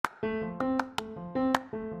Welcome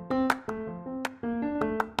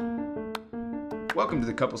to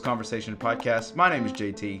the Couples Conversation podcast. My name is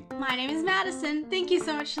JT. My name is Madison. Thank you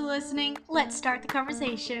so much for listening. Let's start the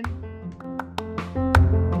conversation.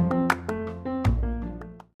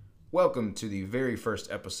 Welcome to the very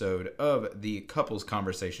first episode of the Couples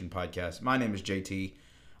Conversation podcast. My name is JT.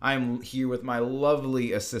 I am here with my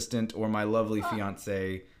lovely assistant or my lovely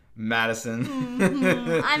fiance, Madison.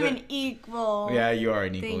 I'm an equal. Yeah, you are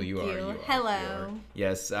an equal. Thank You are. Hello.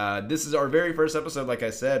 Yes, this is our very first episode, like I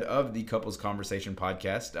said, of the Couples Conversation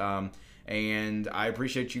podcast. And I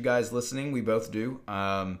appreciate you guys listening. We both do.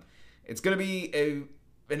 It's going to be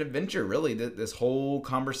an adventure, really. This whole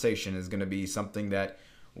conversation is going to be something that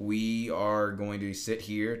we are going to sit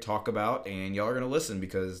here, talk about, and y'all are going to listen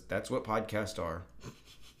because that's what podcasts are.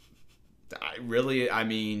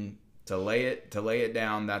 To lay it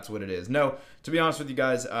down, that's what it is. No, to be honest with you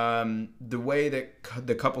guys, the way that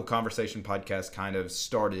the Couple Conversation podcast kind of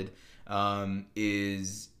started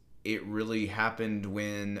is it really happened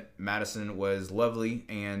when Madison was lovely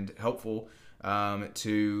and helpful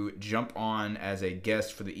to jump on as a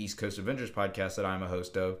guest for the East Coast Adventures podcast that I'm a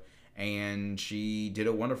host of. And she did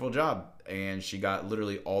a wonderful job, and she got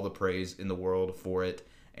literally all the praise in the world for it,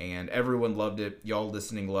 and everyone loved it. Y'all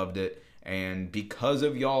listening loved it, and because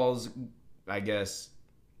of y'all's, I guess,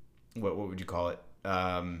 what would you call it?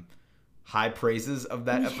 High praises of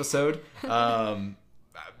that episode.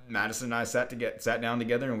 Madison and I sat down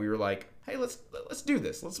together, and we were like, "Hey, let's do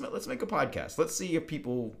this. Let's make a podcast. Let's see if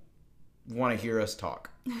people want to hear us talk."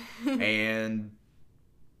 And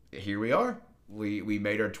here we are. We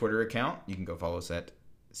made our Twitter account. You can go follow us at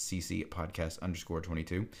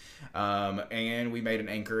ccpodcast_22. And we made an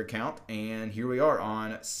Anchor account. And here we are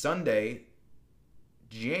on Sunday,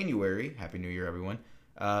 January, Happy New Year, everyone,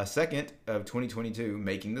 2nd of 2022,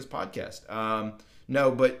 making this podcast.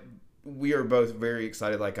 But we are both very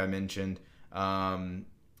excited, like I mentioned. And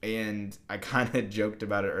I kind of joked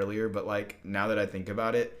about it earlier, but like now that I think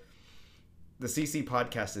about it, the CC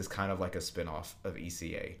podcast is kind of like a spinoff of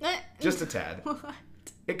ECA. Just a tad. What?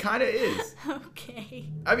 It kind of is. Okay.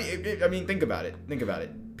 I mean, think about it.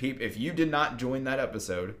 If you did not join that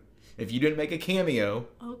episode, if you didn't make a cameo.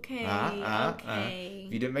 Okay.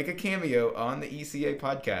 If you didn't make a cameo on the ECA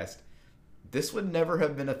podcast, this would never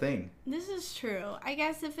have been a thing. This is true. I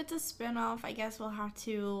guess if it's a spinoff, I guess we'll have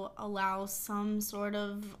to allow some sort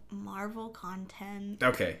of Marvel content.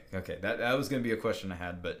 Okay. That was going to be a question I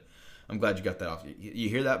had, but I'm glad you got that off. You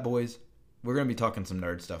hear that, boys? We're going to be talking some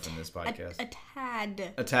nerd stuff in this podcast. A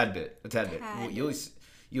tad bit.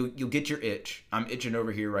 You'll get your itch. I'm itching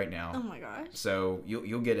over here right now. Oh my gosh. So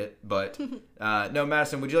you'll get it. But no,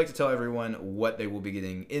 Madison, would you like to tell everyone what they will be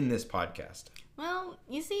getting in this podcast? Well,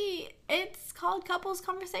 you see, it's called Couples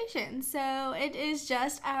Conversation, so it is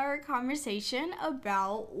just our conversation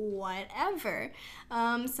about whatever.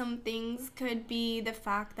 Some things could be the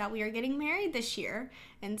fact that we are getting married this year,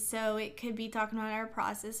 and so it could be talking about our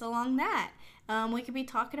process along that. We could be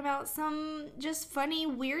talking about some just funny,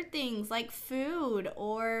 weird things like food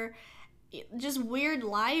or just weird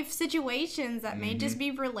life situations that may just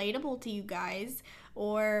be relatable to you guys.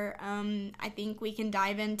 Or I think we can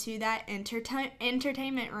dive into that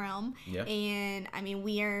entertainment realm. Yeah. And I mean,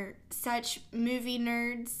 we are such movie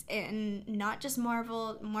nerds, and not just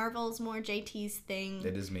Marvel. Marvel's more JT's thing.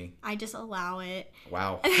 It is me. I just allow it.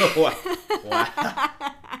 Wow. Wow.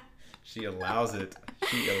 She allows it.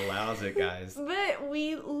 She allows it, guys. But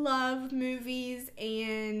we love movies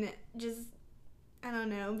and just, I don't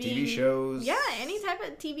know. TV shows. Yeah, any type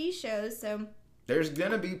of TV shows. So there's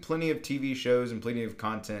going to be plenty of TV shows and plenty of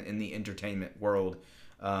content in the entertainment world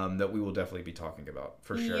that we will definitely be talking about,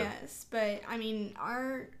 for sure. Yes, but, I mean,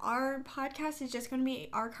 our podcast is just going to be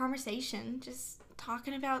our conversation, just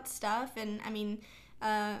talking about stuff, and, I mean,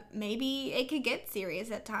 maybe it could get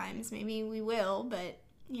serious at times. Maybe we will, but,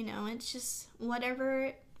 you know, it's just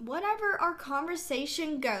whatever our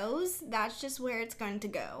conversation goes, that's just where it's going to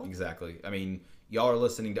go. Exactly. I mean, y'all are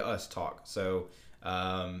listening to us talk, so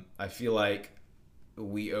I feel like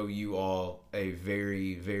we owe you all a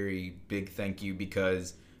very, very big thank you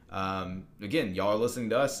because, again, y'all are listening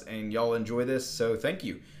to us and y'all enjoy this, so thank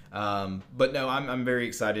you. But no, I'm very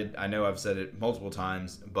excited. I know I've said it multiple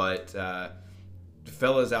times, but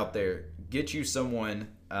fellas out there, get you someone,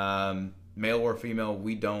 male or female.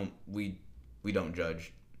 We don't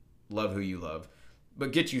judge. Love who you love.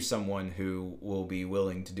 but get you someone who will be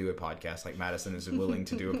willing to do a podcast like Madison is willing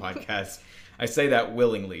to do a podcast. I say that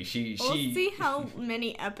willingly. We'll see how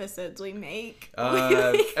many episodes we make.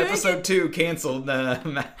 Episode 2 canceled.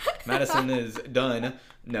 Madison is done.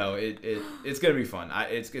 No, it's gonna be fun.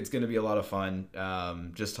 It's gonna be a lot of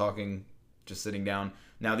fun. Just talking, just sitting down.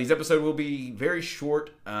 Now these episodes will be very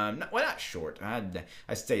short. Not short.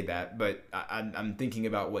 I say that, but I'm thinking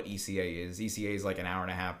about what ECA is. ECA is like an hour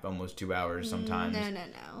and a half, almost 2 hours sometimes.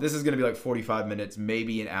 No. This is gonna be like 45 minutes,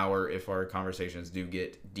 maybe an hour if our conversations do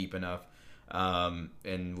get deep enough.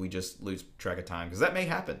 And we just lose track of time because that may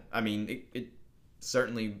happen. I mean, it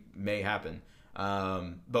certainly may happen.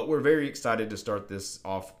 But we're very excited to start this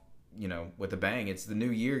off, with a bang. It's the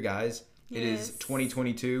new year, guys. Yes. It is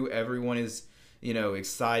 2022. Everyone is,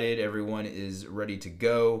 excited. Everyone is ready to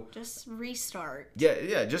go. Just restart.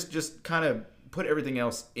 Yeah. Just kind of put everything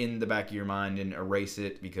else in the back of your mind and erase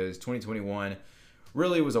it because 2021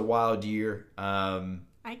 really was a wild year.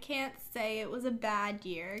 I can't say it was a bad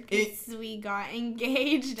year because we got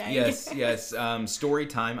engaged. I guess. Yes. Story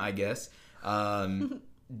time, I guess.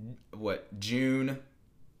 June?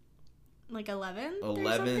 Like 11th?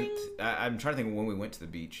 11th. I'm trying to think of when we went to the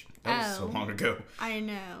beach. That was so long ago. I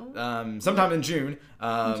know. Sometime in June.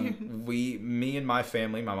 Me and my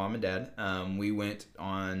family, my mom and dad, we went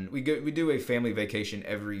on. We do a family vacation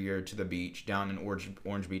every year to the beach down in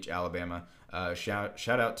Orange Beach, Alabama. Shout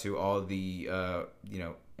out to all the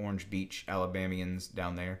Orange Beach Alabamians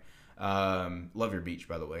down there. Love your beach,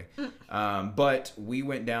 by the way. But we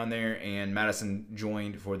went down there, and Madison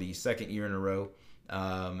joined for the second year in a row.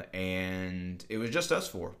 And it was just us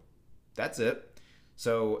 4. That's it.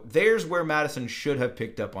 So there's where Madison should have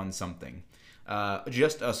picked up on something.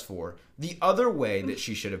 Just us 4. The other way that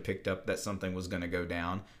she should have picked up that something was going to go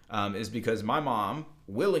down is because my mom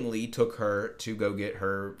willingly took her to go get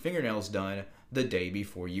her fingernails done the day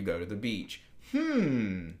before you go to the beach.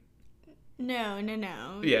 No.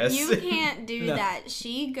 Yes. You can't do that.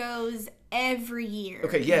 She goes every year.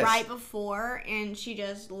 Okay, yes. Right before, and she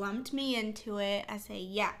just lumped me into it. I say,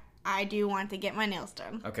 yeah, I do want to get my nails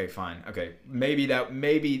done. Okay, fine. Okay. Maybe that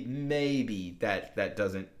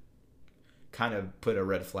doesn't kind of put a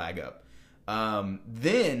red flag up.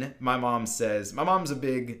 Then my mom says,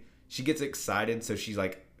 she gets excited, so she's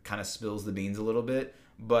like kind of spills the beans a little bit,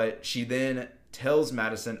 but she then tells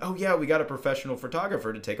Madison, oh yeah, we got a professional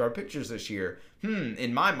photographer to take our pictures this year.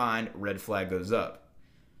 In my mind, red flag goes up.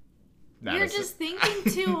 Madison. You're just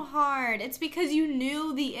thinking too hard. It's because you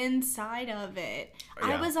knew the inside of it. Yeah.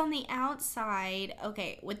 I was on the outside.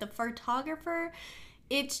 Okay, with the photographer,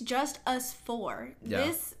 it's just us 4. Yeah.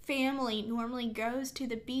 This family normally goes to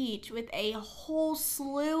the beach with a whole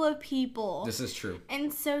slew of people. This is true.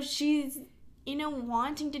 And so she's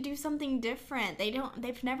wanting to do something different.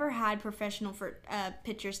 They've never had professional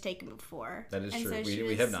pictures taken before. That is true. And so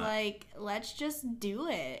we have not. Like, let's just do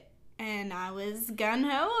it. And I was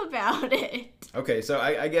gun-ho about it. Okay, so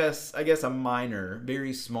I guess a minor,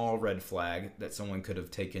 very small red flag that someone could have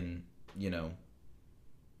taken, in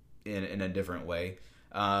a different way.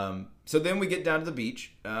 So then we get down to the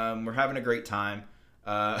beach. We're having a great time.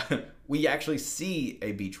 We actually see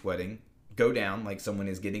a beach wedding go down, like someone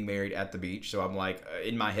is getting married at the beach. So I'm like,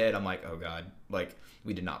 in my head, I'm like, oh God, like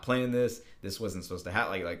we did not plan this. This wasn't supposed to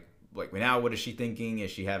happen. Like now, what is she thinking? Is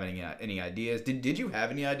she having any ideas? Did you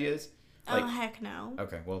have any ideas? Oh heck no.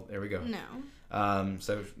 Okay, well there we go. No.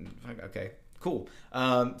 So okay, cool.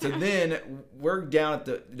 So then we're down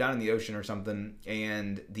in the ocean or something,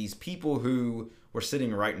 and these people who were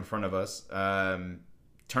sitting right in front of us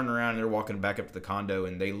turn around and they're walking back up to the condo,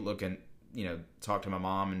 and they look and talk to my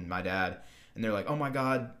mom and my dad, and they're like, oh my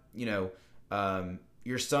God,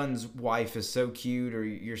 your son's wife is so cute, or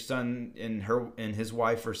your son and his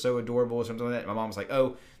wife are so adorable, or something like that. And my mom's like,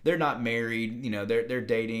 oh, they're not married, they're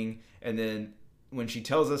dating. And then when she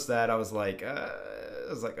tells us that, I was like,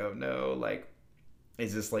 oh no, like,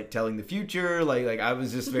 is this like telling the future? Like I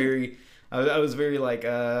was just very, I was very like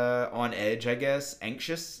on edge, I guess,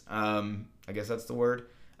 anxious. I guess that's the word.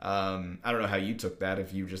 I don't know how you took that.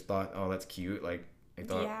 If you just thought, oh, that's cute, like.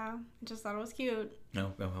 Yeah, I just thought it was cute.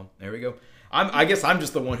 No, well, there we go. I guess I'm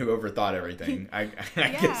just the one who overthought everything. I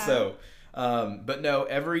guess so. But no,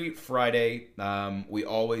 every Friday, we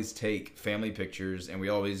always take family pictures, and we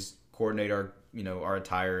always coordinate our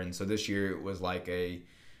attire. And so this year it was like a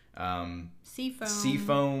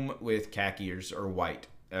seafoam with khaki or white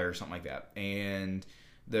or something like that. And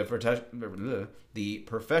the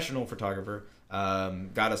professional photographer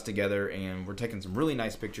got us together, and we're taking some really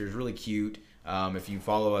nice pictures, really cute. If you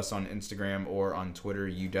follow us on Instagram or on Twitter,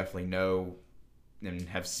 you definitely know and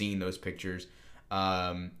have seen those pictures.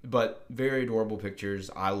 But very adorable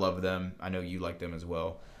pictures. I love them. I know you like them as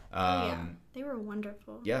well. Yeah, they were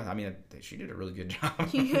wonderful. Yeah, I mean, she did a really good job. I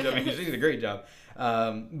mean, she did a great job.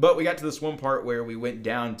 But we got to this one part where we went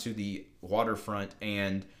down to the waterfront,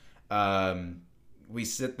 and we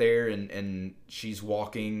sit there, and she's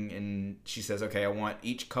walking, and she says, okay, I want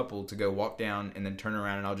each couple to go walk down and then turn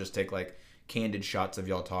around, and I'll just take like candid shots of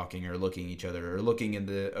y'all talking or looking at each other or looking in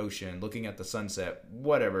the ocean, looking at the sunset,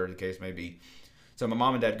 whatever the case may be. So my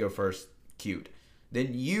mom and dad go first. Cute. Then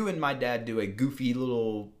you and my dad do a goofy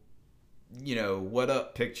little, what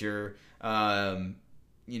up picture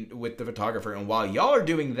with the photographer. And while y'all are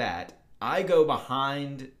doing that, I go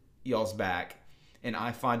behind y'all's back and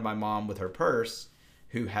I find my mom with her purse,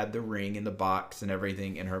 who had the ring and the box and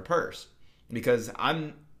everything in her purse. Because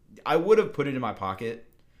I would have put it in my pocket,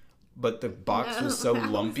 but the box was so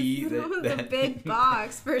lumpy. That was a big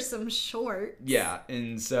box for some shorts. Yeah,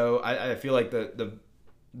 and so I feel like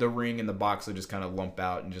the ring and the box would just kind of lump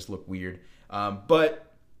out and just look weird.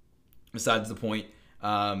 But besides the point,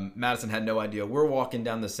 Madison had no idea. We're walking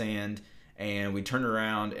down the sand, and we turn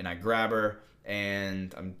around, and I grab her,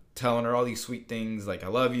 and I'm telling her all these sweet things, like, I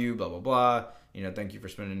love you, blah, blah, blah. Thank you for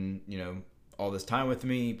spending, all this time with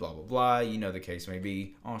me, blah, blah, blah. The case may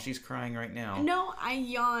be. Oh, she's crying right now. No, I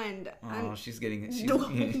yawned. Oh, she's getting...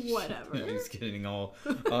 whatever. She's getting all...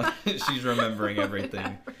 she's remembering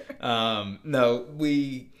everything. No,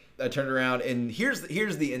 I turned around, and here's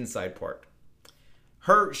the inside part.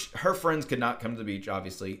 Her friends could not come to the beach,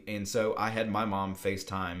 obviously, and so I had my mom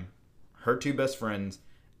FaceTime her two best friends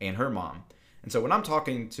and her mom. And so when I'm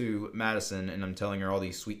talking to Madison and I'm telling her all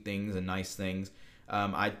these sweet things and nice things,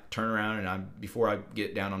 I turn around and before I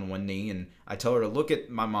get down on one knee, and I tell her to look at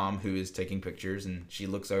my mom, who is taking pictures, and she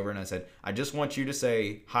looks over, and I said, I just want you to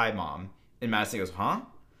say, hi, Mom. And Madison goes, huh?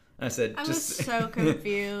 And I said, I was so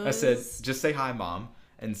confused. I said, just say hi, Mom.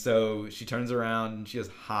 And so she turns around and she goes,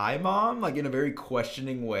 hi, Mom, like in a very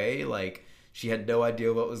questioning way, like she had no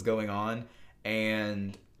idea what was going on.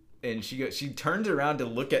 And she turns around to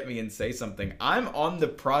look at me and say something. I'm on the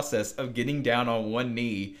process of getting down on one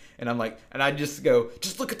knee, and I'm like, and I just go,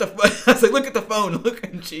 just look at the phone. I was like, look at the phone, look.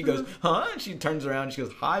 And she goes, huh? And she turns around and she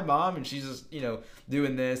goes, hi, Mom. And she's just,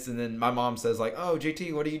 doing this. And then my mom says like, oh,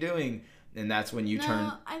 JT, what are you doing? And that's when you turn.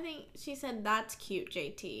 No, I think she said, that's cute,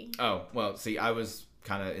 JT. Oh, well, see, I was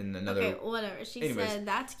kind of in another. Okay, whatever. She said,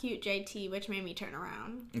 that's cute, JT, which made me turn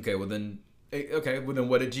around. Okay, well then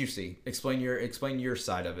what did you see? Explain your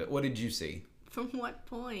side of it. What did you see? From what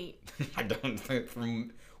point? I don't think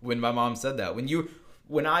from when my mom said that.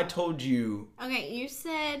 When I told you. Okay, you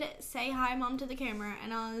said say hi, Mom, to the camera,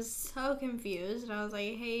 and I was so confused. I was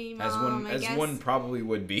like, hey, Mom. As one probably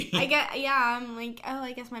would be. I'm like, oh,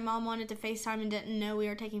 I guess my mom wanted to FaceTime and didn't know we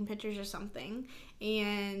were taking pictures or something.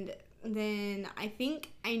 And then I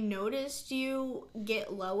think I noticed you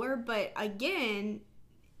get lower, but again,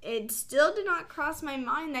 it still did not cross my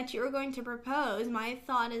mind that you were going to propose. My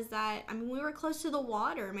thought is that, we were close to the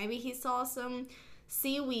water. Maybe he saw some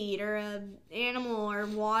seaweed or an animal or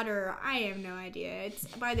water. I have no idea. It's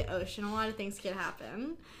by the ocean. A lot of things could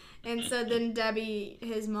happen. And so then Debbie,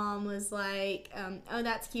 his mom, was like, oh,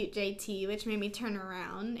 that's cute, JT, which made me turn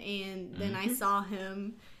around. And then I saw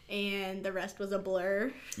him, and the rest was a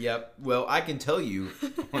blur. Yep. Well, I can tell you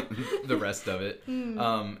the rest of it. And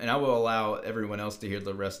I will allow everyone else to hear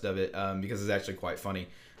the rest of it because it's actually quite funny.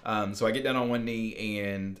 So I get down on one knee,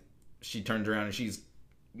 and she turns around, and she's,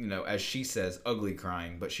 as she says, ugly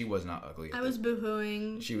crying, but she was not ugly. I was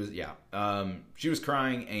boo-hooing. She was, yeah. She was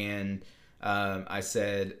crying, and I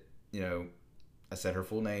said, I said her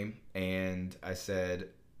full name, and I said,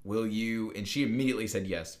 will you, and she immediately said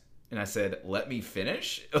yes. And I said, let me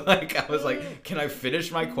finish? I was like, can I finish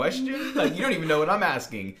my question? Like, you don't even know what I'm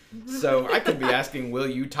asking. So I could be asking, will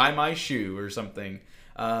you tie my shoe or something?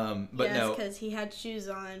 But yes, no. Because he had shoes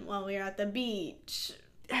on while we were at the beach.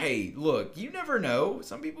 Hey, look, you never know.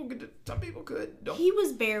 Some people could. Don't. He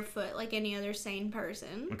was barefoot like any other sane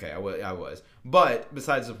person. Okay, I was. But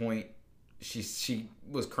besides the point, she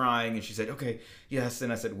was crying, and she said, okay, yes.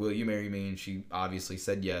 And I said, will you marry me? And she obviously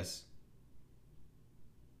said yes.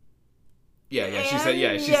 Yeah, she said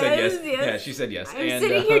yes. Yeah, she said yes. I'm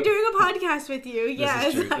sitting here doing a podcast with you.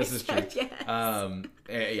 Yes, this is true. Yes.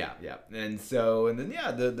 Yeah. And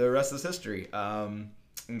then the rest is history. And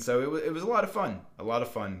so it was a lot of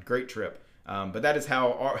fun. Great trip. But that is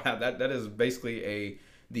how that is basically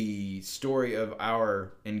the story of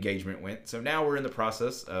our engagement went. So now we're in the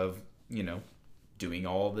process of, doing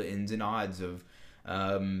all the ins and odds of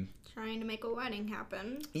trying to make a wedding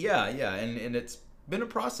happen. Yeah, and been a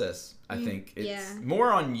process. I think it's yeah.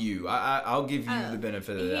 more on you. I'll give you the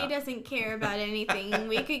benefit of that. He doesn't care about anything.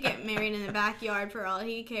 We could get married in the backyard for all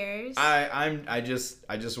he cares. I just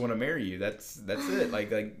want to marry you. That's it.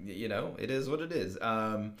 Like you know, it is what it is.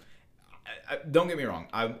 Don't get me wrong.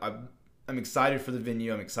 I'm excited for the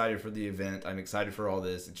venue. I'm excited for the event. I'm excited for all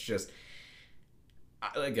this. It's just,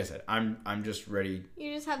 like I said, I'm just ready.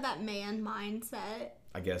 You just have that man mindset.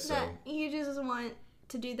 I guess that so. You just want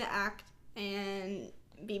to do the act and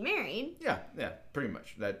be married. Yeah, pretty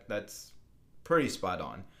much. That's pretty spot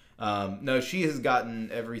on. No, she has gotten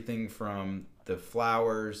everything from the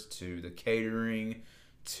flowers to the catering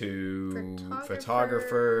to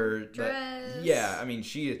photographer. Dress. Yeah, I mean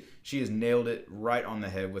she has nailed it right on the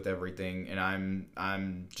head with everything, and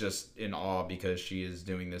I'm just in awe because she is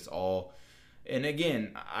doing this all. And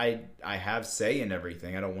again, I have say in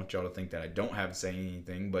everything. I don't want y'all to think that I don't have say in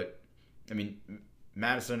anything, but I mean,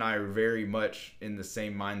 Madison and I are very much in the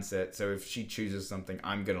same mindset. So if she chooses something,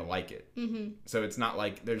 I'm gonna like it. Mm-hmm. So it's not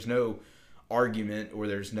like there's no argument or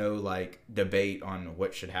there's no like debate on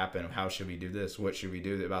what should happen, how should we do this, what should we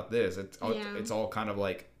do about this. It's all kind of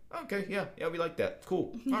like, okay, yeah, we like that,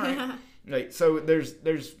 cool, all right. Like, so there's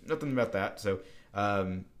nothing about that. So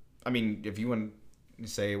I mean, if you want to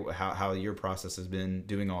say how your process has been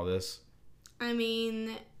doing all this. I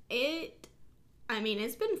mean,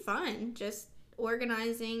 it's been fun just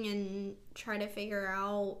organizing and try to figure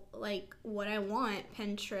out like what I want.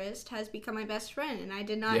 Pinterest has become my best friend, and I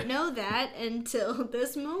did not know that until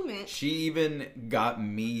this moment. She even got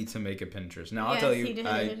me to make a Pinterest. Now I'll tell you,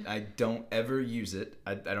 I don't ever use it.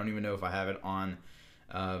 I don't even know if I have it on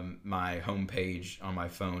my homepage on my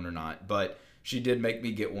phone or not, but she did make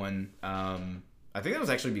me get one. I think that was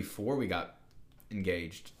actually before we got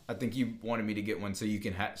engaged. I think you wanted me to get one so you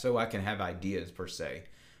can so I can have ideas per se.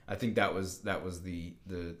 I think that was the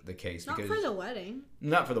case. Not for the wedding.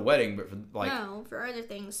 Not for the wedding, but for like for other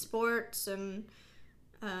things, sports and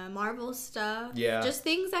Marvel stuff. Yeah, just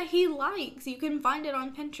things that he likes. You can find it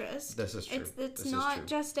on Pinterest. This is true. It's not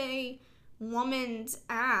just a woman's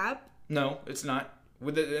app. No, it's not.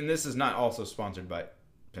 And this is not also sponsored by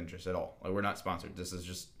Pinterest at all. Like, we're not sponsored. This is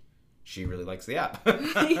just she really likes the app.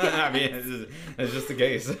 I mean, it's just the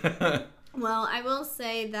case. Well, I will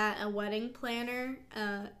say that a wedding planner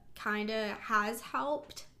kind of has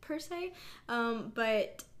helped, per se.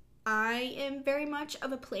 But I am very much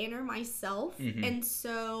of a planner myself. Mm-hmm. And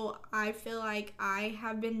so I feel like I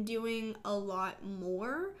have been doing a lot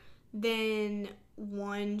more than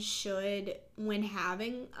one should when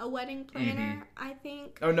having a wedding planner, mm-hmm. I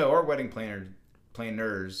think. Oh, no, our wedding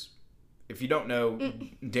planners, if you don't know,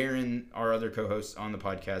 Darren, our other co-host on the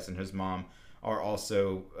podcast, and his mom are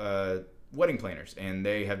also wedding planners, and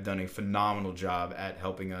they have done a phenomenal job at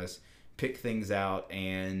helping us pick things out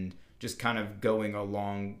and just kind of going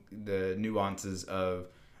along the nuances of,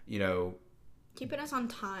 you know, keeping us on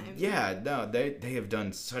time. Yeah, no, they have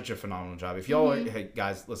done such a phenomenal job. If y'all mm-hmm. hey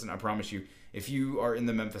guys, listen, I promise you, if you are in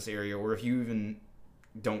the Memphis area, or if you even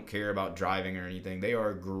don't care about driving or anything, they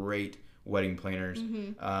are great wedding planners.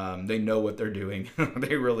 Mm-hmm. They know what they're doing.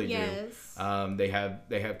 They really do. They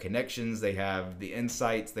have connections. They have the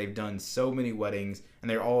insights. They've done so many weddings, and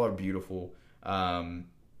they all are beautiful.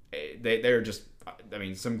 They're just, I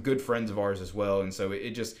mean, some good friends of ours as well. And so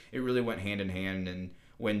it really went hand in hand. And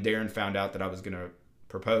when Darren found out that I was gonna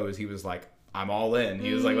propose, he was like, "I'm all in."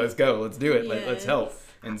 He was like, "Let's go. Let's do it. Yes. Let's help."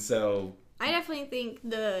 And so I definitely think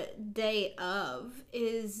the day of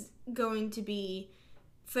is going to be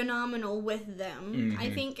phenomenal with them. Mm-hmm. I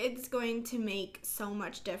think it's going to make so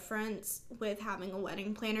much difference with having a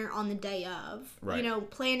wedding planner on the day of. Right. You know,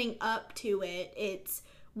 planning up to it, it's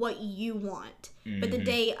what you want. Mm-hmm. But the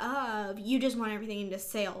day of, you just want everything to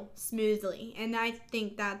sail smoothly. And I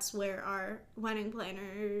think that's where our wedding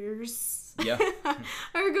planners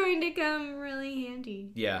are going to come really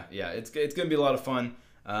handy. Yeah. It's going to be a lot of fun.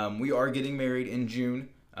 We are getting married in June,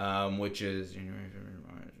 which is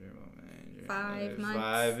 5 months.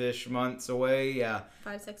 5-ish months away, yeah.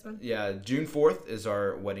 5-6 months. Yeah, June 4th is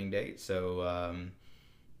our wedding date, so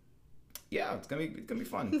yeah, it's gonna be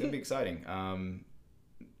fun. It's gonna be exciting.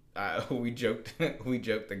 We joked,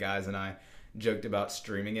 the guys and I joked about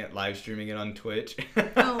live streaming it on Twitch.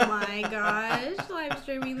 Oh my gosh, live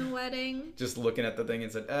streaming the wedding. Just looking at the thing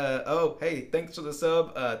and said, oh, hey, thanks for the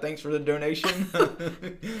sub, thanks for the donation.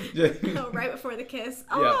 Right before the kiss.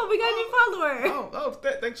 Oh, we got a new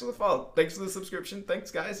follower. Thanks for the follow. Thanks for the subscription.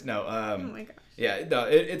 Thanks, guys. No, oh my gosh. Yeah, no,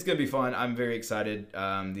 it's going to be fun. I'm very excited.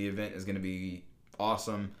 The event is going to be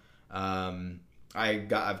awesome. I've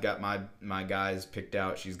got my guys picked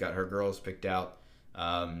out. She's got her girls picked out.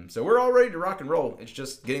 So we're all ready to rock and roll. It's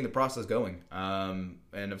just getting the process going. And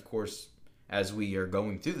of course, as we are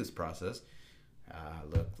going through this process,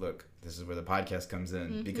 look, this is where the podcast comes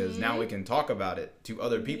in, because now we can talk about it to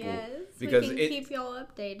other people. Yes, because we can keep y'all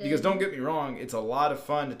updated. Because don't get me wrong, it's a lot of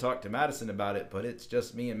fun to talk to Madison about it, but it's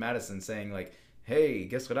just me and Madison saying like, hey,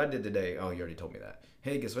 guess what I did today? Oh, you already told me that.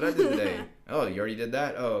 Hey, guess what I did today? Oh, you already did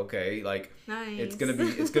that? Oh, okay. Like, nice. It's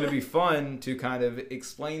gonna be fun to kind of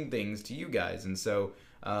explain things to you guys. And so,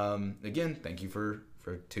 again, thank you for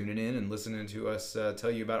tuning in and listening to us tell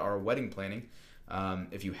you about our wedding planning.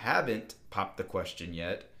 If you haven't popped the question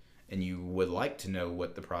yet, and you would like to know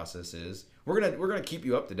what the process is, we're gonna keep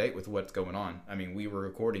you up to date with what's going on. I mean, we were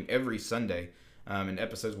recording every Sunday. And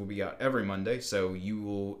episodes will be out every Monday, so you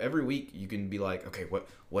will every week you can be like, okay,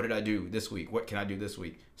 what did I do this week? What can I do this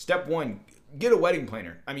week? Step 1, get a wedding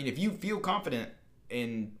planner. I mean, if you feel confident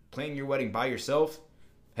in planning your wedding by yourself,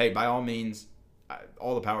 hey, by all means,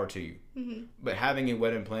 all the power to you. Mm-hmm. But having a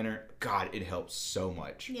wedding planner, God, it helps so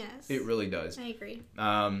much. Yes, it really does. I agree.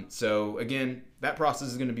 So again, that process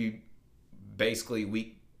is going to be basically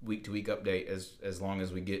week to week update as long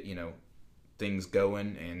as we get things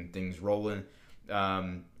going and things rolling.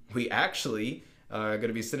 We actually are going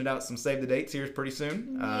to be sending out some save the dates here pretty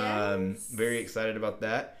soon. Yes. Very excited about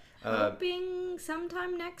that. Hoping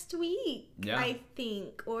sometime next week, yeah. I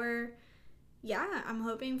think. Or, yeah, I'm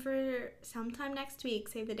hoping for sometime next week,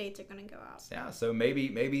 save the dates are going to go out. Yeah, so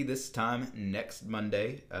maybe this time next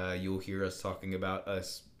Monday, you'll hear us talking about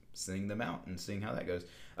us sending them out and seeing how that goes.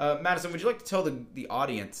 Madison, would you like to tell the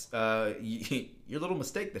audience your little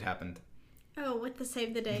mistake that happened? Oh, with the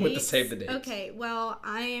save the dates? With the save the dates. Okay, well,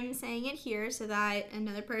 I am saying it here so that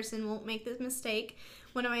another person won't make this mistake.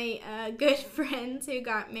 One of my good friends who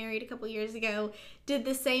got married a couple years ago did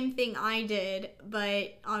the same thing I did,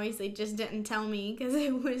 but obviously just didn't tell me because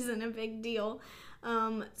it wasn't a big deal.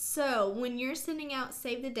 So when you're sending out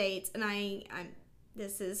save the dates, and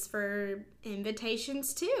this is for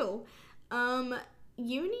invitations too,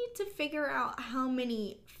 you need to figure out how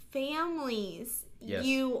many families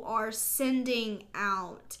you are sending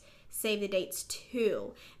out save the dates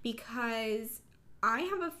to, because I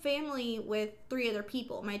have a family with 3 other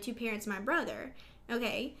people, my 2 parents, my brother.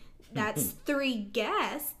 Okay, that's 3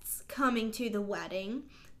 guests coming to the wedding,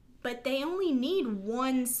 but they only need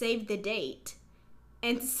 1 save the date.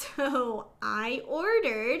 And so I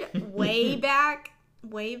ordered way back,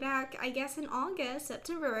 I guess in August,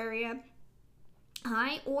 September area,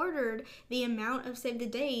 I ordered the amount of save the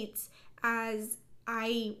dates as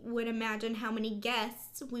I would imagine how many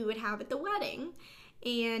guests we would have at the wedding.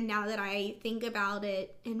 And now that I think about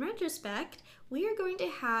it in retrospect, we are going to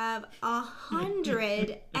have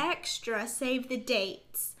 100 extra save the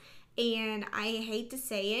dates. And I hate to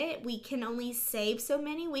say it, we can only save so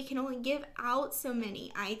many, we can only give out so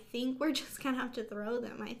many. I think we're just gonna have to throw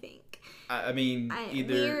them, I think. I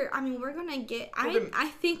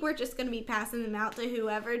think we're just gonna be passing them out to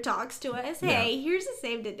whoever talks to us. Hey, here's a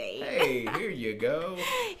save the date. Hey, here you go.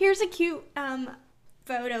 Here's a cute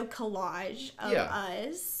photo collage of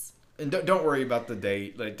us. And don't worry about the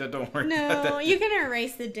date. Like, don't worry about that. No, you can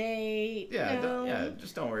erase the date. Yeah,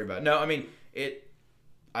 just don't worry about it. No, I mean,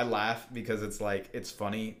 I laugh because it's like, it's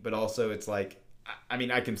funny, but also it's like, I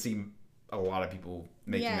mean, I can see a lot of people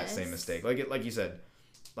making that same mistake. Like you said,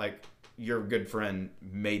 like, your good friend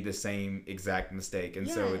made the same exact mistake. And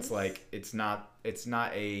so it's like, it's not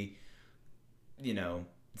a,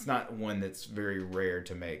 it's not one that's very rare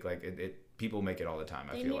to make. Like, people make it all the time.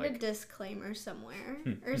 I feel like they need a disclaimer somewhere,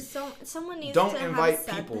 or someone needs don't to invite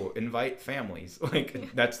people, invite families.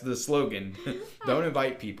 Like, that's the slogan. Don't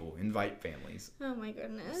invite people, invite families. Oh my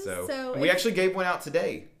goodness! So we actually gave one out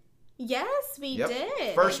today. Yes, we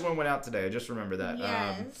did. First one went out today. I just remember that.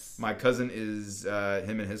 Yes. My cousin is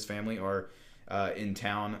him and his family are in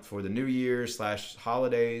town for the New Year /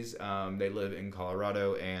 holidays. They live in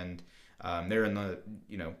Colorado, and they're in the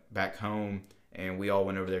back home. And we all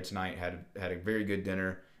went over there tonight, had a very good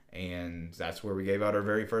dinner, and that's where we gave out our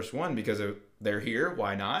very first one because they're here.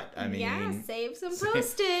 Why not? I mean, save some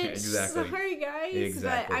postage. Exactly. Sorry, guys.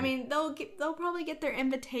 Exactly. But I mean, they'll probably get their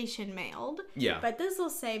invitation mailed. Yeah. But this will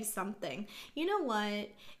save something. You know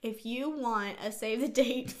what? If you want a save the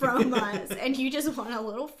date from us and you just want a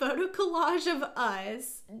little photo collage of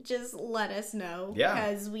us, just let us know. Yeah.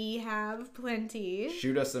 Because we have plenty.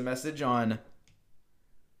 Shoot us a message on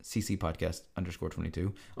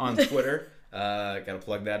ccpodcast_22 on Twitter. Gotta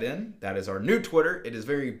plug that in. That is our new Twitter. It is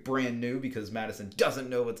very brand new because Madison doesn't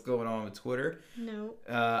know what's going on with Twitter. No.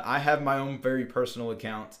 I have my own very personal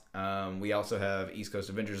account. We also have East Coast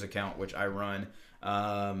Avengers account, which I run.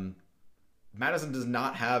 Madison does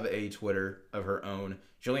not have a Twitter of her own.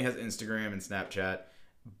 She only has Instagram and Snapchat.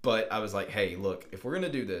 But I was like, hey, look, if we're going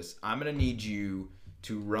to do this, I'm going to need you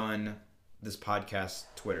to run this podcast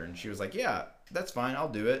Twitter. And she was like, yeah, that's fine. I'll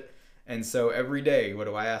do it. And so every day, what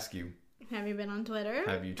do I ask you? Have you been on Twitter?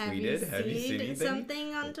 Have you tweeted? Have you seen anything?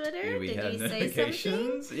 Something on Twitter? Do we have you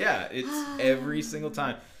notifications? say something? Yeah, it's every single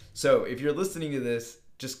time. So if you're listening to this,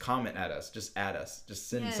 just comment at us. Just add us. Just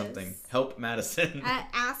send something. Help Madison.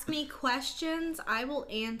 Ask me questions. I will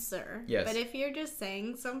answer. Yes. But if you're just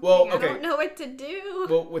saying something, okay. I don't know what to do.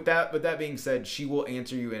 Well, with that being said, she will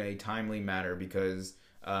answer you in a timely manner because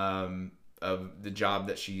of the job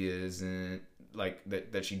that she is and like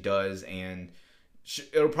that she does, and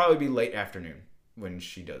it'll probably be late afternoon when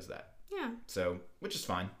she does that. Yeah. So, which is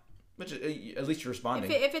fine. Which at least you're responding.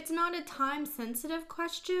 If it's not a time sensitive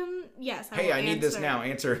question, yes, I will Hey, I answer. need this now.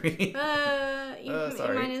 Answer me. You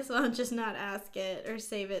sorry. might as well just not ask it or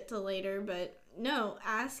save it till later. But no,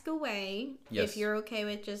 ask away if you're okay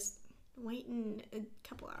with just waiting a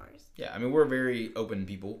couple hours. Yeah, I mean we're very open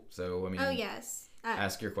people, so I mean. Oh yes.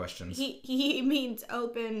 Ask your questions. He means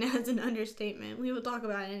open as an understatement. We will talk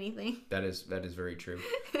about anything. That is very true.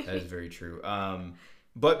 That is very true.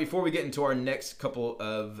 But before we get into our next couple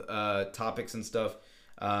of topics and stuff,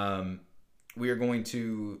 we are going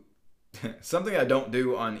to something I don't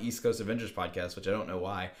do on East Coast Avengers podcast, which I don't know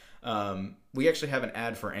why. We actually have an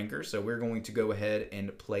ad for Anchor, so we're going to go ahead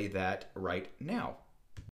and play that right now.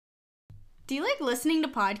 Do you like listening to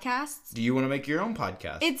podcasts? Do you want to make your own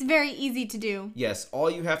podcast? It's very easy to do. Yes,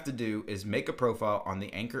 all you have to do is make a profile on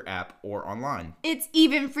the Anchor app or online. It's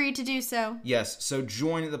even free to do so. Yes, so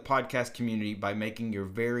join the podcast community by making your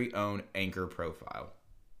very own Anchor profile.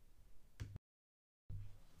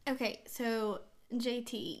 Okay, so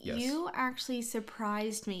JT, yes. You actually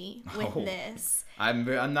surprised me with this. I'm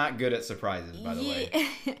not good at surprises, by the way.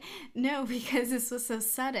 No, because this was so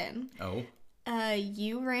sudden. Oh.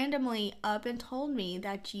 You randomly up and told me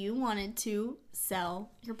that you wanted to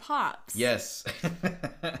sell your pops. Yes.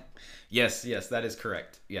 yes, that is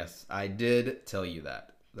correct. Yes, I did tell you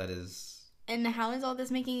that. That is. And how is all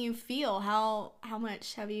this making you feel? How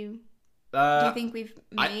much have you... do you think we've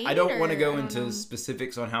made? I don't want to go into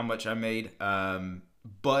specifics on how much I made,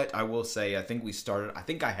 but I will say I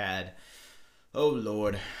think I had... Oh,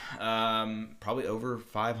 Lord. Probably over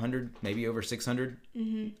 500, maybe over 600.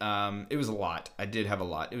 Mm-hmm. It was a lot. I did have a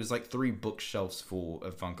lot. It was like 3 bookshelves full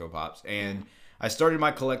of Funko Pops. And I started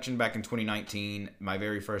my collection back in 2019. My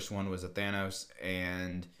very first one was a Thanos.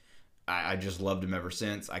 And I just loved them ever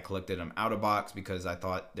since. I collected them out of box because I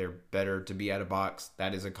thought they're better to be out of box.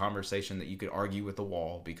 That is a conversation that you could argue with the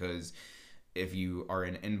wall because... If you are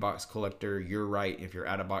an in-box collector, you're right. If you're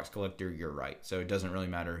out-of-box collector, you're right. So it doesn't really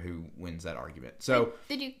matter who wins that argument. So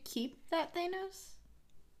did you keep that Thanos?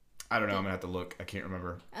 I don't know. I'm gonna have to look. I can't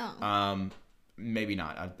remember. Oh. Maybe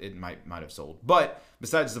not. It might have sold. But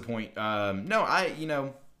besides the point,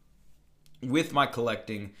 no. With my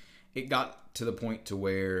collecting, it got to the point to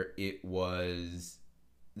where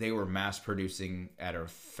they were mass producing at a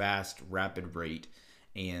fast, rapid rate.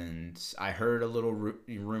 And I heard a little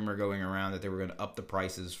rumor going around that they were going to up the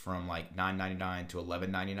prices from like $9.99 to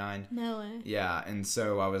 $11.99. No way. Yeah, and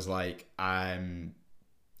so I was like, I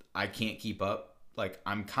can't keep up. Like,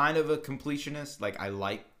 I'm kind of a completionist. Like, I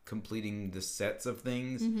like completing the sets of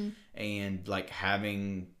things and like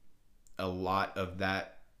having a lot of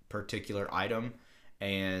that particular item.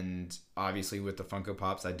 And obviously with the Funko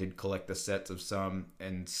Pops, I did collect the sets of some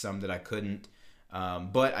and some that I couldn't.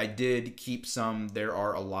 But I did keep some. There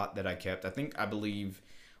are a lot that I kept. I believe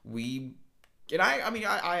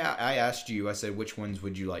I asked you, I said, which ones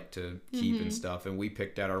would you like to keep and stuff? And we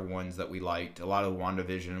picked out our ones that we liked. A lot of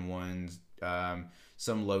WandaVision ones,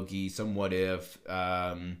 some Loki, some What If.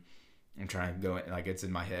 I'm trying to go, like it's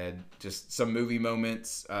in my head. Just some movie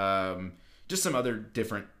moments. Just some other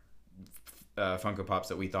different Funko Pops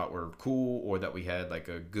that we thought were cool or that we had like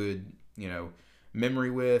a good,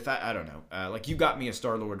 memory with. I don't know. Like you got me a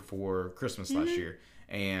Star-Lord for Christmas last year,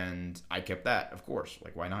 and I kept that, of course.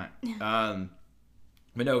 Like why not?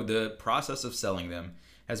 But no, the process of selling them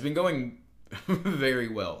has been going very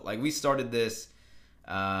well. Like we started this,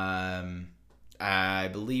 I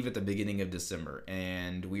believe at the beginning of December,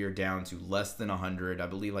 and we are down to less than 100. I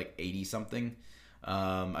believe like 80 something.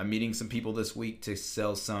 I'm meeting some people this week to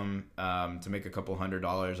sell some, to make a couple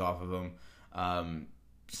 $100 off of them.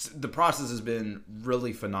 The process has been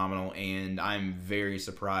really phenomenal, and I'm very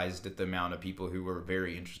surprised at the amount of people who were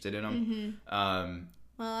very interested in them.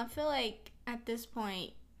 Well, I feel like at this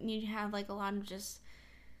point you have like a lot of just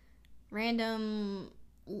random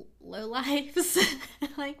low lives.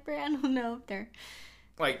 Like, I don't know if they're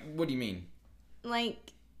like. What do you mean?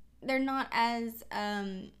 like, they're not as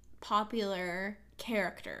popular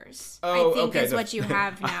characters. Oh, I think okay. is what you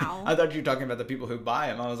have now. I thought you were talking about the people who buy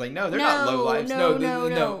them. I was like, no, they're not low lives. No.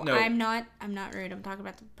 I'm not rude. I'm talking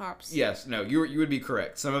about the pops. Yes, no, you would be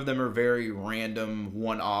correct. Some of them are very random,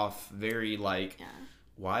 one-off, very like,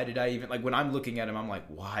 why did I even, like, when I'm looking at them, I'm like,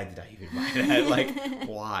 why did I even buy that? Like,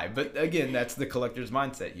 why? But again, that's the collector's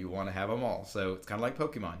mindset. You want to have them all. So it's kind of like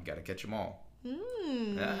Pokemon. You got to catch them all.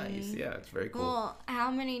 Nice. Yeah, it's very cool. Well,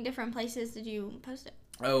 how many different places did you post it?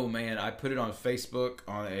 Oh, man, I put it on Facebook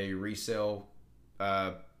on a resale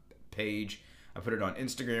page. I put it on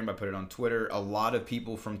Instagram. I put it on Twitter. A lot of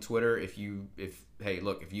people from Twitter, if you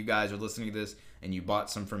guys are listening to this and you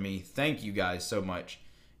bought some from me, thank you guys so much.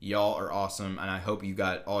 Y'all are awesome, and I hope you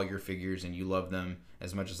got all your figures and you love them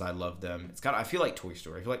as much as I love them. I feel like Toy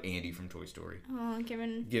Story. I feel like Andy from Toy Story. Oh,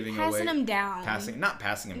 passing away, them down. Not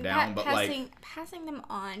passing them down, but passing them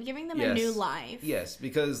on, giving them a new life. Yes,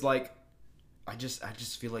 because like I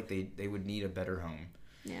just feel like they would need a better home.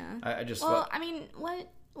 Yeah. I mean,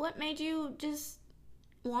 what made you just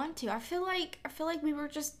want to? I feel like we were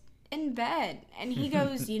just in bed, and he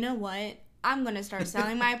goes, you know what? I'm going to start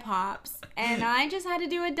selling my pops. And I just had to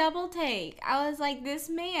do a double take. I was like, this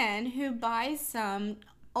man who buys some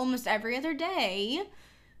almost every other day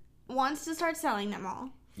wants to start selling them all.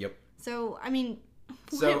 Yep. So, I mean,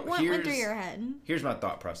 what went through your head? Here's my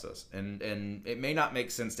thought process. And it may not make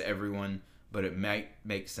sense to everyone, but it might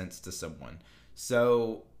make sense to someone.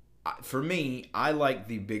 So, for me, I like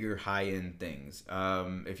the bigger high-end things.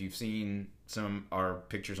 If you've seen some our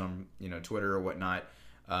pictures on Twitter or whatnot,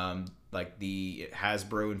 like the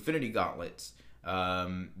Hasbro Infinity Gauntlets,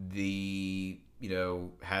 the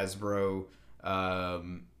Hasbro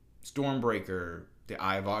Stormbreaker, the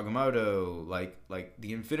Eye of Agamotto, like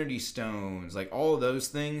the Infinity Stones, like all of those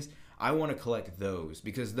things. I want to collect those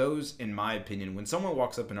because those, in my opinion, when someone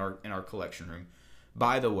walks up in our collection room.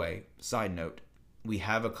 By the way, side note, we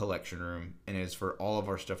have a collection room, and it's for all of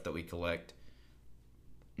our stuff that we collect.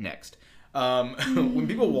 Next. When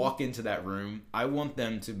people walk into that room, I want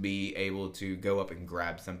them to be able to go up and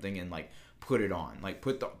grab something and like put it on, like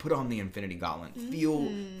put on the Infinity Gauntlet,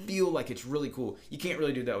 feel like it's really cool. You can't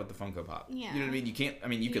really do that with the Funko Pop. Yeah. You know what I mean? You can't. I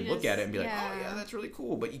mean, you can look at it and be like, oh yeah, that's really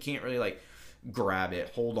cool, but you can't really like grab it,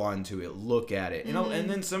 hold on to it, look at it. And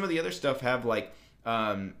then some of the other stuff have like,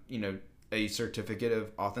 a certificate of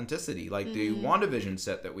authenticity, like the WandaVision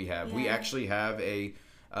set that we have. Yeah. We actually have a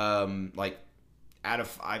out of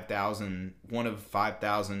 5,000, one of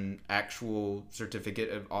 5,000 actual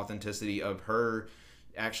certificate of authenticity of her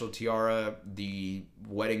actual tiara, the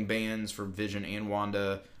wedding bands for Vision and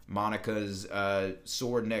Wanda, Monica's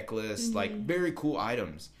sword necklace, like very cool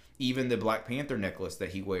items. Even the Black Panther necklace that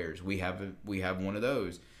he wears, we have one of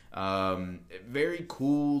those. Very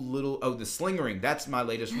cool little, the sling ring. That's my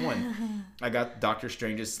latest one. I got Doctor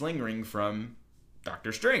Strange's sling ring from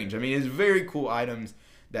Doctor Strange. I mean, it's very cool items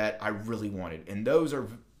that I really wanted. And those are,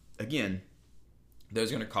 again,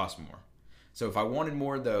 those are going to cost more. So if I wanted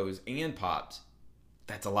more of those and pops,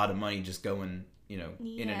 that's a lot of money just going,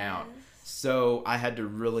 in and out. So I had to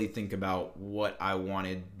really think about what I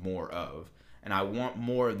wanted more of. And I want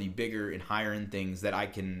more of the bigger and higher end things that I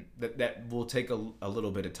can, that will take a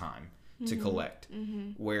little bit of time to collect.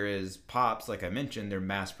 Whereas pops, like I mentioned, they're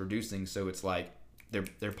mass producing. So it's like,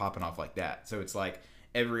 they're popping off like that. So it's like,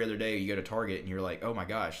 every other day you go to Target and you're like, oh my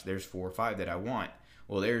gosh, there's 4 or 5 that I want.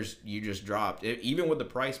 Well, you just dropped it. Even with the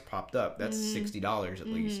price popped up, that's $60 at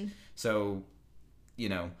least. So,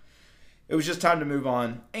 it was just time to move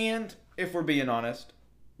on. And if we're being honest,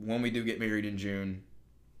 when we do get married in June,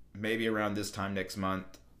 maybe around this time next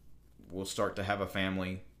month, we'll start to have a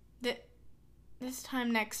family. This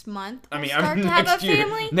time next month? I mean, next year.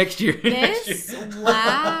 Family? Next year.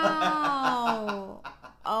 Wow.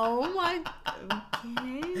 Oh my.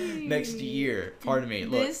 Okay. Next year. Pardon me.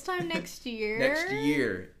 Look. This time next year? Next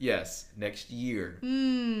year. Yes. Next year.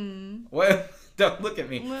 Well, don't look at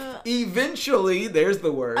me. Well, eventually, there's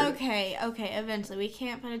the word. Okay. Eventually. We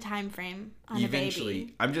can't put a time frame on a baby.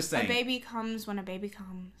 Eventually. I'm just saying. A baby comes when a baby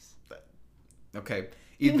comes. Okay.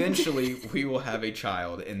 Eventually, we will have a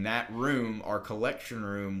child. In that room, our collection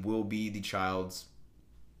room will be the child's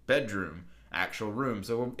bedroom. Actual room.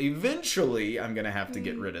 So eventually I'm going to have to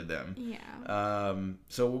get rid of them. Yeah.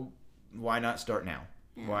 So why not start now?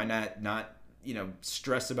 Yeah. Why not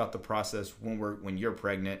stress about the process when you're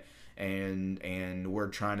pregnant and we're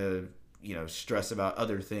trying to, stress about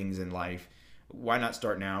other things in life. Why not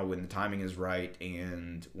start now when the timing is right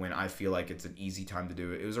and when I feel like it's an easy time to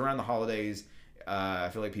do it? It was around the holidays. I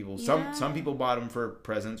feel like some people bought them for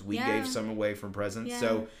presents. We gave some away for presents. Yeah.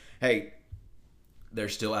 So, hey, they're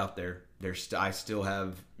still out there. I still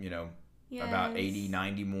have, Yes. about 80,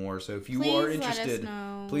 90 more. So if you Please are let us interested,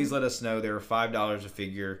 know. please let us know. They're $5 a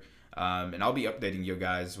figure. And I'll be updating you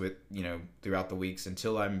guys with, throughout the weeks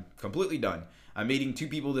until I'm completely done. I'm meeting 2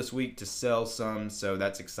 people this week to sell some, so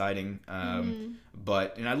that's exciting. And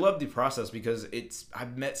I love the process because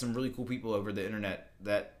I've met some really cool people over the internet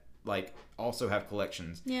that also have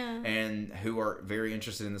collections. Yeah. And who are very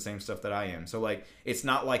interested in the same stuff that I am. So it's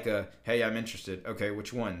not like hey, I'm interested. Okay,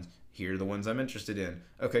 which ones? Here are the ones I'm interested in.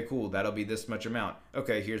 Okay, cool. That'll be this much amount.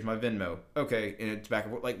 Okay, here's my Venmo. Okay, and it's back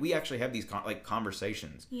and forth. We actually have these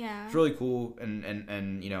conversations. Yeah. It's really cool, and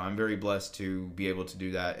I'm very blessed to be able to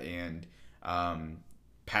do that and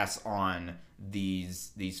pass on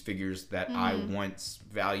these figures that I once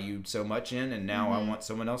valued so much in, and now I want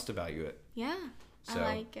someone else to value it. Yeah, so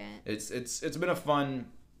I like it. It's been a fun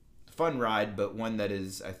ride, but one that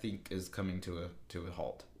I think is coming to a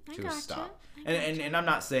halt, to a stop. And I'm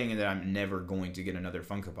not saying that I'm never going to get another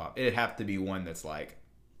Funko Pop. It'd have to be one that's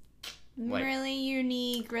really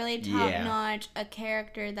unique, really top notch, a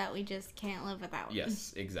character that we just can't live without.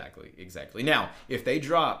 Yes, exactly. Now, if they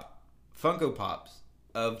drop Funko Pops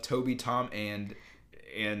of Toby, Tom, and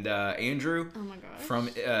Andrew from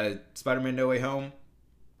Spider-Man No Way Home,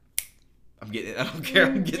 I'm getting it. I don't care.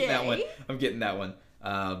 I'm getting that one.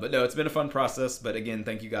 But no, it's been a fun process. But again,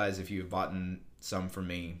 thank you guys if you've bought some from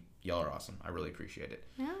me. Y'all are awesome. I really appreciate it.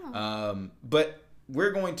 Yeah. But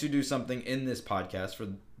we're going to do something in this podcast for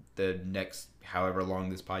the next however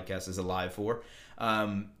long this podcast is alive for.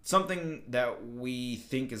 Something that we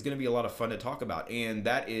think is going to be a lot of fun to talk about. And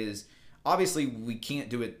that is, obviously, we can't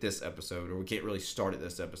do it this episode, or we can't really start it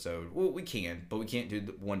this episode. Well, we can, but we can't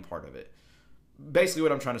do one part of it. Basically,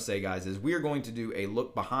 what I'm trying to say, guys, is we are going to do a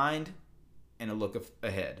look behind and a look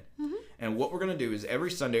ahead. Mm-hmm. And what we're going to do is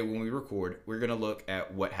every Sunday when we record, we're going to look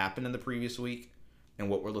at what happened in the previous week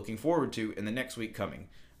and what we're looking forward to in the next week coming.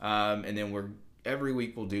 And then every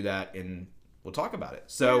week we'll do that and we'll talk about it.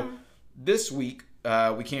 So this week,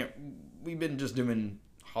 we've been just doing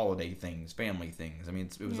holiday things, family things. I mean,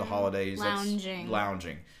 it was the holidays.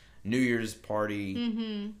 Lounging. New Year's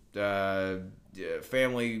party,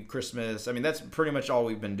 family, Christmas. I mean, that's pretty much all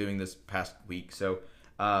we've been doing this past week. So,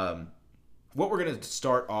 what we're going to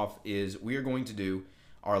start off is we are going to do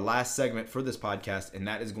our last segment for this podcast, and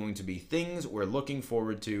that is going to be things we're looking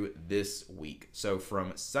forward to this week. So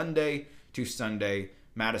from Sunday to Sunday,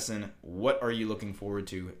 Madison, what are you looking forward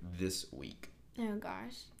to this week? Oh,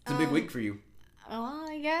 gosh. It's a big week for you. Well,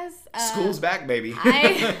 I guess. School's back, baby.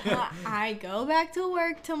 I go back to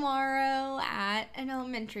work tomorrow at an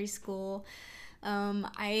elementary school.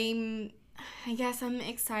 I guess I'm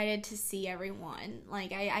excited to see everyone.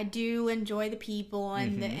 I do enjoy the people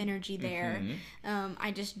and the energy there.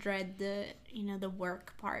 I just dread the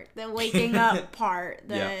work part, the waking up part,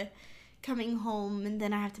 the coming home, and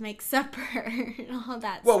then I have to make supper and all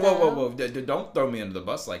that stuff. Whoa. Don't throw me under the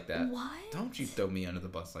bus like that. What? Don't you throw me under the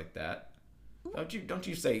bus like that. Don't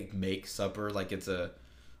you say make supper like it's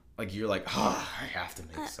you're like, I have to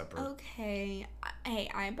make supper. Okay.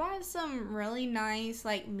 Hey, I bought some really nice,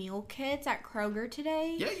 meal kits at Kroger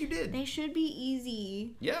today. Yeah, you did. They should be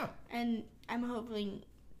easy. Yeah. And I'm hoping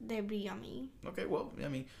they'll be yummy. Okay, well, I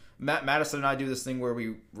mean, Madison and I do this thing where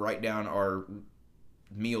we write down our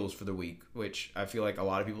meals for the week, which I feel like a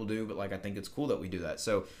lot of people do, but, I think it's cool that we do that.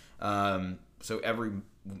 So, every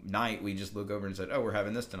night we just look over and said, oh, we're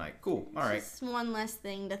having this tonight. Cool. All right. Just one less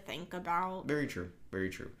thing to think about. Very true.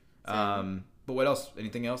 So, but what else?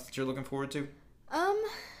 Anything else that you're looking forward to?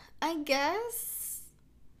 I guess,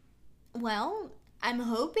 well, I'm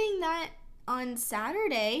hoping that on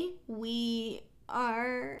Saturday we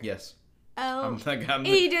are... Yes. Oh,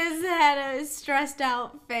 he just had a stressed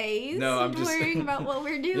out face. No, I'm just... worrying about what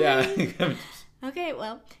we're doing. Yeah. Okay,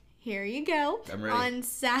 well, here you go. I'm ready. On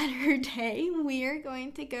Saturday, we are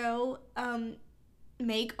going to go,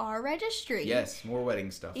 make our registry. Yes, more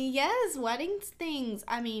wedding stuff. Yes, wedding things.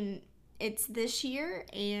 I mean, it's this year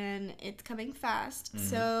and it's coming fast. Mm-hmm.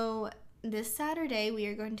 So this Saturday we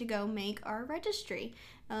are going to go make our registry.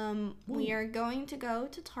 We are going to go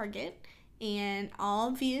to Target, and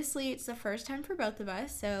obviously it's the first time for both of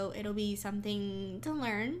us, so it'll be something to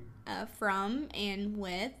learn from and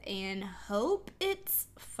with, and hope it's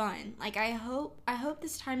fun. I hope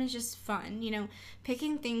this time is just fun,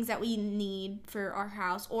 picking things that we need for our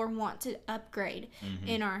house or want to upgrade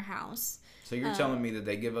in our house. So you're telling me that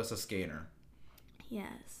they give us a scanner?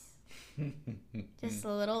 Yes. Just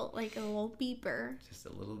a little beeper. Just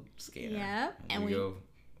a little scanner. Yep. And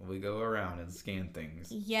we go around and scan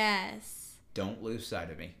things. Yes. Don't lose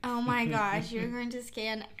sight of me. Oh my gosh, you're going to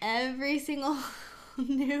scan every single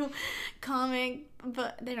new comic,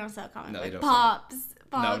 but they don't sell comic No, they book don't sell pops.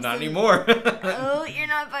 No, not and- anymore. Oh, you're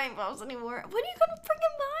not buying pops anymore. What are you gonna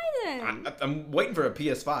freaking buy then? I'm waiting for a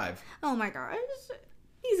PS5. Oh my gosh,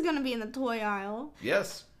 he's gonna be in the toy aisle.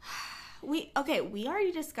 Yes. We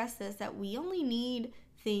already discussed this, that we only need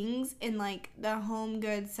things in like the home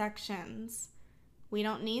goods sections. We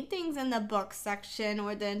don't need things in the book section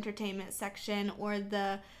or the entertainment section or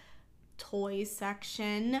the toy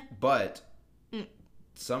section. But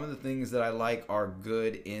some of the things that I like are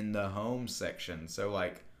good in the home section. So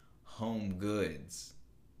like home goods.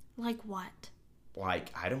 Like what?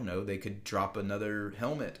 Like, I don't know, they could drop another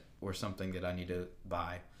helmet or something that I need to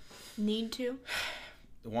buy. Need to?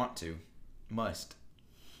 Want to. Must.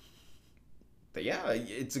 But yeah,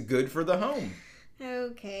 it's good for the home.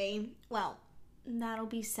 Okay. Well, that'll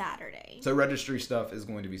be Saturday. So registry stuff is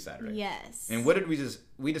going to be Saturday. Yes. And what did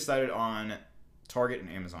we decided on Target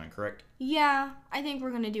and Amazon, correct? Yeah, I think we're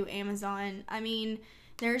going to do Amazon. I mean,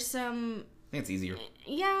 there's some... I think it's easier.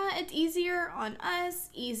 Yeah, it's easier on us,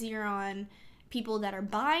 easier on people that are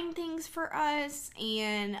buying things for us,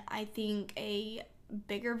 and I think a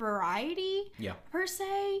bigger variety, per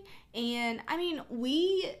se. And I mean,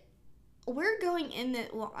 we're going in the,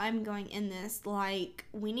 well, I'm going in this, like,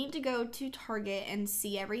 we need to go to Target and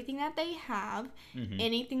see everything that they have.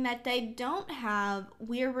 Anything that they don't have,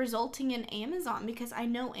 we're resulting in Amazon, because I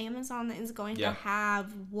know Amazon is going to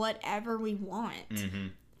have whatever we want,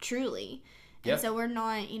 truly. And so we're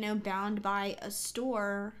not, bound by a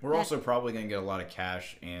store. We're also probably going to get a lot of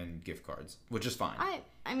cash and gift cards, which is fine.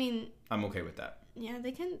 I mean, I'm okay with that. Yeah,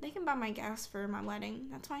 they can buy my gas for my wedding.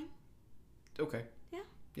 That's fine. Okay. Yeah.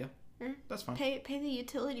 Yeah. Or that's fine. Pay the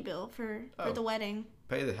utility bill for the wedding.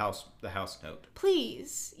 Pay the house note.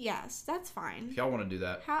 Please. Yes, that's fine. If y'all want to do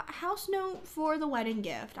that. House note for the wedding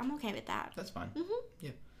gift. I'm okay with that. That's fine.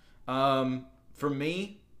 Yeah. For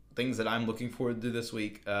me, things that I'm looking forward to this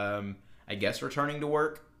week, I guess returning to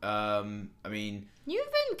work. I mean, you've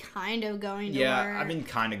been kind of going to work. Yeah, I've been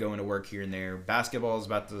kind of going to work here and there. Basketball is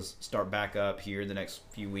about to start back up here the next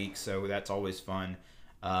few weeks, so that's always fun.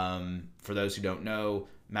 For those who don't know,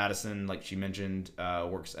 Madison, like she mentioned,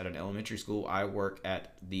 works at an elementary school. I work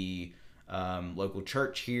at the local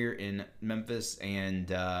church here in Memphis, and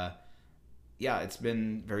yeah, it's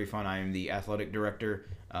been very fun. I am the athletic director,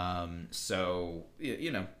 so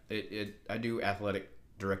I do athletic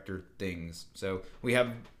director things. So we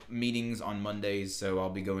have meetings on Mondays, so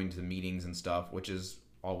I'll be going to the meetings and stuff, which is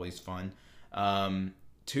always fun.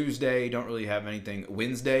 Tuesday, don't really have anything.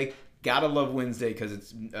 Wednesday, gotta love Wednesday because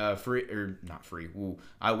it's free, or not free. Ooh,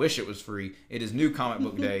 I wish it was free. It is new comic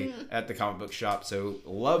book day at the comic book shop, so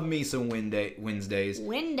love me some Wednesdays.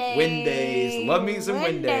 Love me some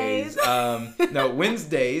Wednesdays. No,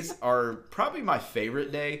 Wednesdays are probably my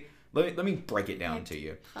favorite day. Let me break it down to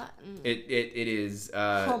you. It is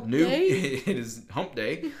new. It is hump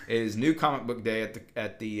day. It is new comic book day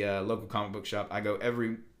at the local comic book shop. I go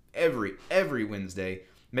every Wednesday.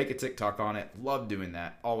 Make a TikTok on it. Love doing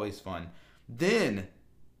that. Always fun. Then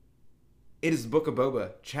it is Book of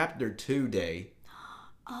Boba Chapter 2 day.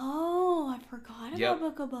 Oh, I forgot about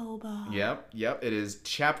Book of Boba. Yep. It is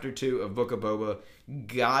Chapter 2 of Book of Boba.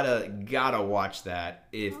 Gotta watch that.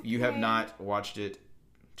 If you have not watched it,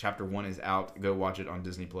 Chapter 1 is out. Go watch it on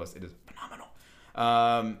Disney Plus. It is phenomenal.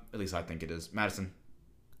 At least I think it is. Madison.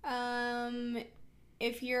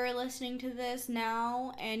 If you're listening to this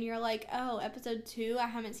now and you're like, oh, episode 2, I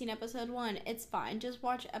haven't seen episode 1, it's fine. Just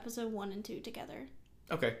watch episode 1 and 2 together.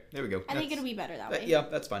 Okay, there we go. I think it'll be better that way. Yeah,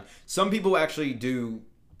 that's fine. Some people actually do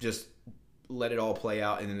just let it all play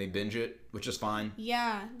out and then they binge it, which is fine.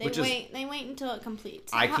 Yeah, they wait until it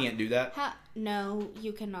completes. I can't do that. No,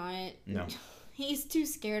 you cannot. No. He's too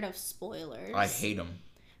scared of spoilers. I hate them.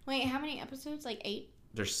 Wait, how many episodes? Like 8?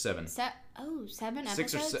 There's 7. 7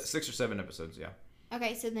 episodes? 6 or 7 episodes, yeah.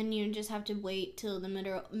 Okay, so then you just have to wait till the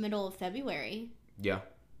middle of February. Yeah.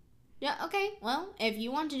 Yeah, okay. Well, if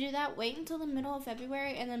you want to do that, wait until the middle of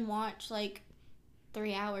February and then watch like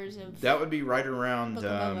 3 hours of... That would be right around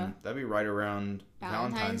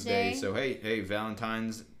Valentine's Day. So hey,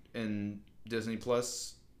 Valentine's and Disney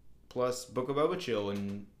Plus Book of Boba chill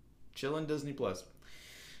in Disney Plus.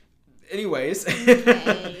 Anyways,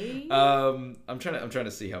 okay. I'm trying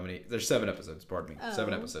to see how many. There's 7 episodes. Pardon me,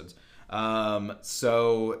 7 episodes.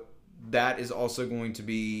 So that is also going to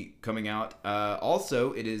be coming out.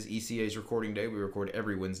 Also, it is ECA's recording day. We record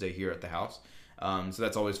every Wednesday here at the house. So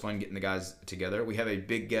that's always fun getting the guys together. We have a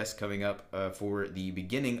big guest coming up for the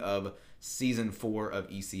beginning of season 4 of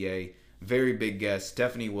ECA. Very big guest,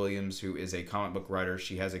 Stephanie Williams, who is a comic book writer.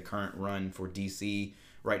 She has a current run for DC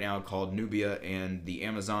right now called Nubia and the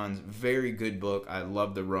Amazons. Very good book. I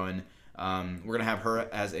love the run. We're going to have her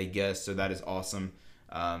as a guest, so that is awesome.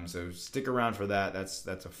 So stick around for that. That's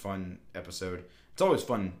a fun episode. It's always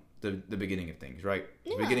fun, the beginning of things, right?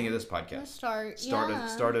 Yeah. The beginning of this podcast.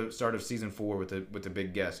 Start of season 4 with a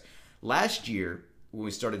big guest. Last year, when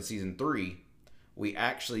we started season 3, we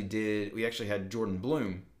actually had Jordan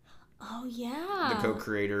Bloom. Oh yeah, The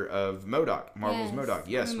co-creator of MODOK, Marvel's MODOK.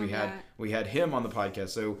 Yes, we had him on the podcast.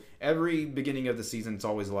 So every beginning of the season, it's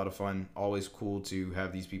always a lot of fun. Always cool to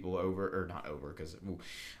have these people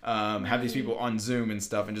have these people on Zoom and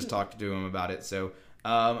stuff, and just talk to them about it. So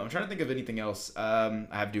I'm trying to think of anything else.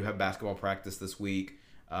 I do have basketball practice this week.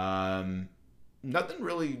 Nothing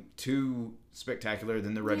really too spectacular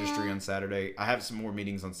than the registry on Saturday. I have some more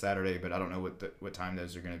meetings on Saturday, but I don't know what time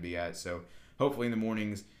those are going to be at. So hopefully in the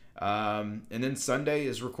mornings. And then Sunday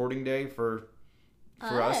is recording day for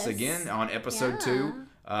us again on episode 2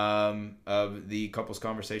 of the Couples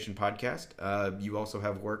Conversation podcast. You also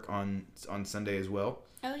have work on Sunday as well.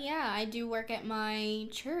 Oh yeah, I do work at my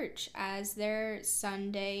church as their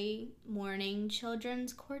Sunday morning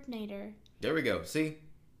children's coordinator. There we go. See?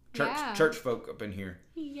 Church folk up in here.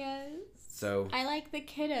 Yes. So I like the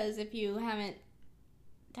kiddos if you haven't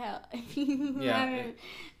haven't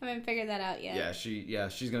figured that out yet.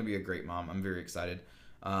 She's gonna be a great mom. I'm very excited.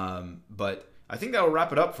 But I think that'll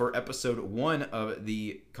wrap it up for episode 1 of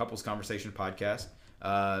the Couples Conversation podcast.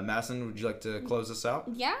 Madison, would you like to close us out?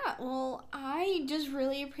 Yeah, well, I just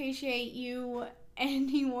really appreciate you,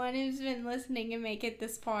 anyone who's been listening and make it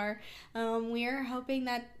this far. We are hoping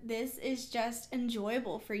that this is just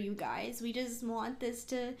enjoyable for you guys. We just want this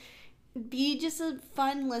to be just a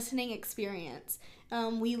fun listening experience.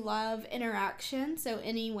 We love interaction, so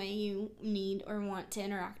any way you need or want to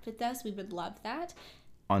interact with us, we would love that.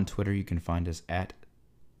 On Twitter, you can find us at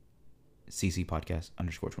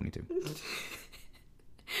ccpodcast_22.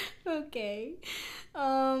 Okay.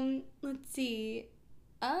 Let's see.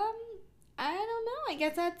 I don't know. I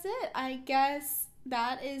guess that's it. I guess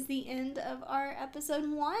that is the end of our episode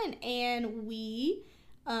 1, and we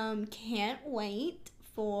can't wait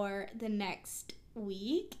for the next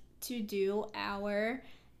week to do our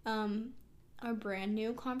brand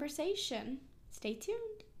new conversation. Stay tuned.